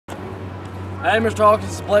Hey, Mr. Hawkins,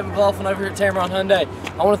 this is Blake McLaughlin over here at Tameron Hyundai.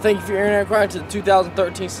 I want to thank you for your internet inquiry to the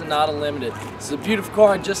 2013 Sonata Limited. This is a beautiful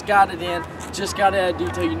car. I just got it in, just got it at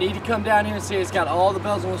detail. You need to come down here and see it. It's got all the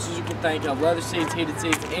bells and whistles you can think of. Leather seats, heated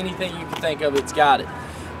seats, anything you can think of, it's got it.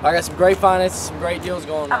 I got some great finances, some great deals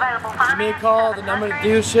going on. Give me a call. The number to the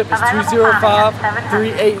dealership is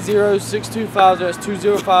 205-380-6250. That's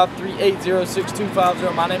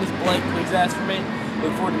 205-380-6250. My name is Blake. Please ask for me.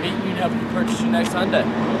 Look forward to meeting you and helping you purchase your next Hyundai.